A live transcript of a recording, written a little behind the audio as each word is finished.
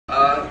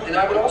And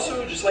I would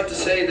also just like to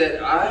say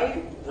that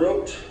I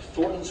wrote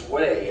Thornton's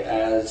Way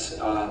as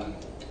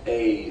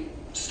a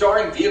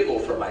starring vehicle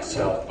for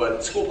myself,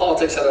 but school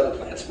politics had other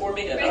plans for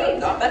me, and I'm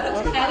not mad.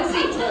 Have a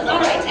seat. All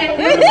right,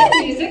 and this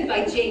is music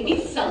by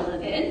Jamie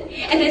Sullivan,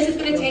 and this is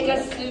going to take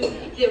us through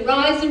the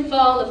rise and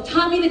fall of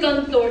Tommy the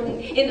Gun Thornton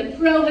in the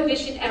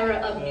Prohibition era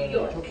of New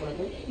York.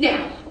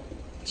 Now,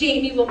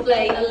 Jamie will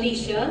play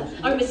Alicia,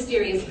 our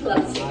mysterious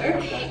club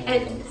singer,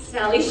 and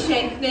Sally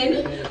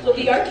Shankman will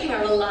be our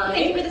Caroline.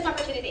 Thank you for this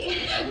opportunity.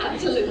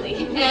 Absolutely.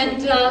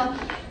 And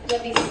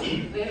let me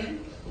see where.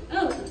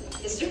 Oh,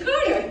 Mr.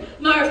 Carter.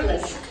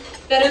 Marvelous.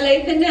 Better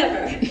late than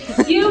never.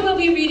 You will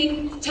be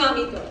reading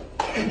Tommy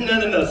Thornton.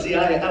 No. See,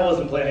 I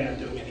wasn't planning on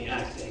doing any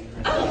acting.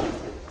 Oh,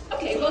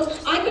 okay. Well,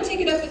 I could take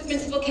it up with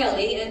Principal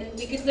Kelly, and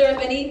we could clear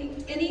up any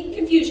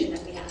confusion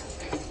that we have.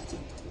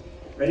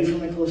 Ready for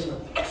my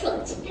close-up?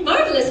 Excellent.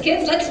 Marvelous,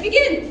 kids. Let's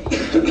begin.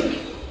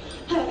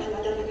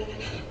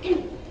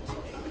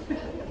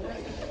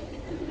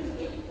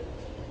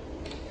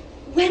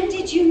 When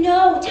did you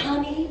know,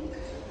 Tommy?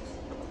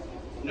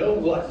 Know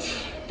what?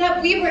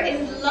 That we were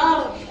in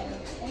love.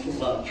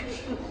 Love.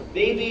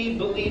 Baby,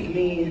 believe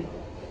me,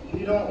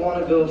 you don't want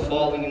to go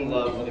falling in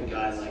love with a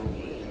guy like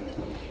me.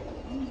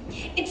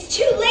 It's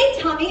too late,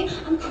 Tommy.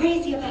 I'm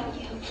crazy about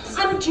you.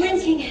 I'm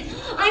drinking it.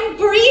 I'm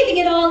breathing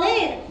it all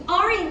in.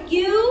 Aren't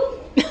you?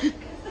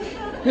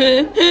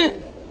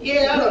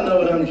 Yeah, I don't know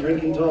what I'm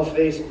drinking, tall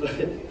face, but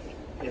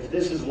if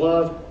this is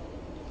love,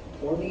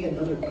 pour me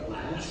another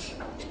glass.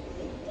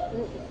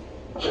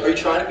 Are you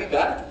trying to be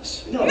bad at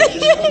this? No, it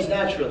just comes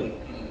naturally.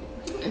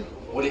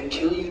 Would it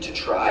kill you to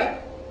try?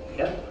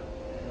 Yep.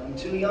 I'm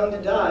too young to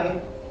die.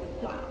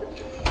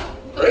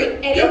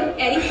 Great. Eddie, Yep.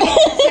 Eddie,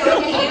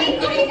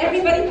 Eddie,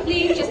 everybody,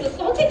 please, let's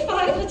all take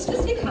 5. Let's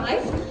just take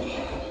 5.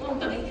 Oh,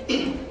 my.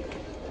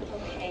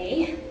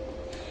 Okay.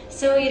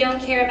 So you don't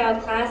care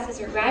about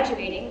classes or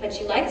graduating, but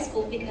you like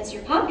school because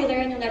you're popular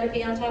and you'll never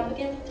be on top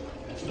again?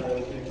 That's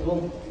totally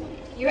predictable.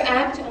 Your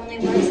act only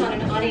works on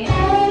an audience.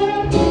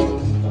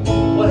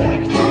 What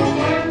act?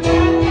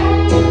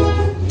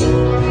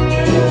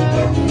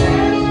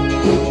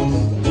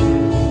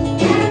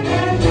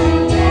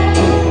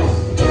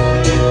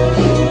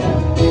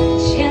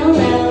 Chill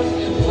out,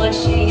 watch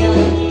you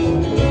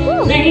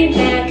young. Lay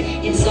back,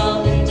 it's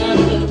all been done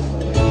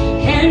before.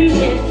 And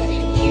if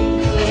you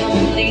could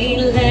only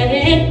let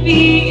it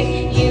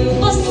be, you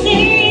will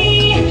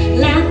see.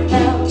 Laugh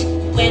out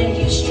when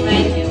you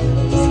strike your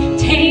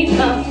pose. Take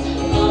off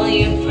all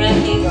your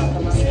friendly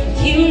clothes.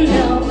 You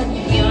know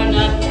you're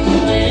not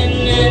fooling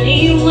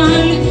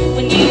anyone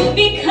when you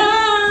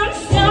become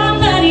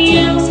somebody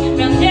else.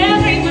 Around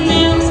everyone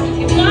else,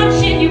 you're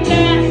watching your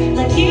back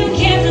like you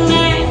can't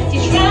relax. You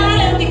try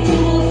to be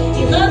cool,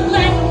 you look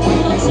like a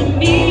fool to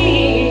me.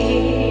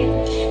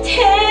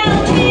 Tell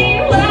me,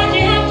 why'd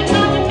you have to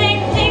always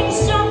make things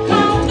so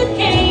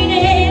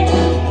complicated?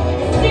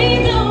 See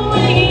the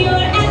way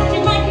you're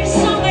acting like you're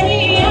somebody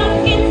else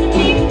gets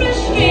me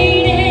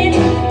frustrated.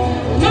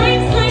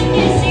 Nights like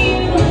this,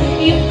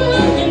 you pull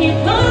and you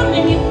pull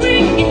and you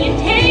break and you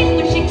take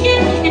what you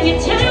get and you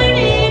turn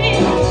it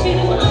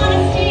into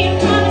honesty and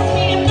promise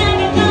me I'm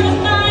never gonna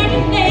find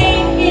you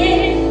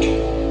naked.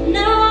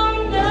 No.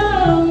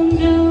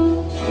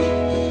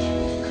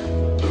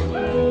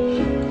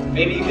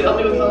 Maybe you could help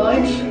me with my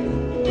lines?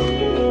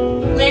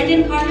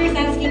 Landon Carter's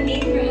asking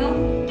me for help.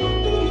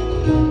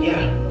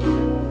 Yeah.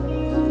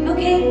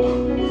 Okay,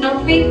 I'll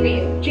pray for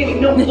you. Jamie,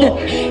 no, look.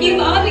 You've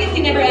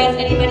obviously never asked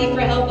anybody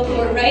for help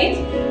before, right?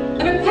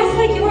 A request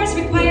like yours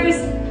requires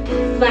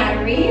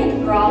flattery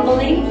and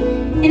groveling,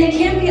 and it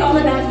can't be all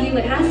about you.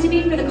 It has to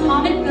be for the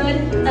common good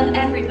of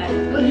everybody.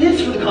 But it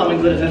is for the common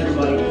good of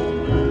everybody.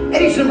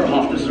 Eddie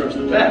Zimmerhoff deserves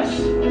the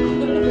best.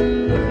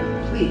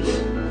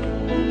 Please.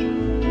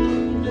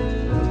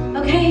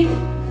 Okay,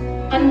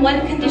 on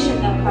one condition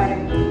though, Carter.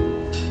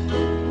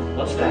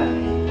 What's that?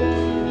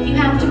 You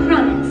have to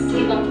promise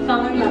you won't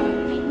fall in love with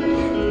me.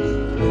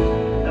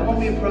 That won't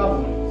be a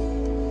problem.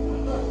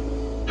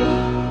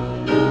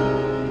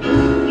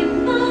 You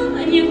fall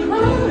and you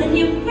crawl and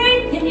you pray.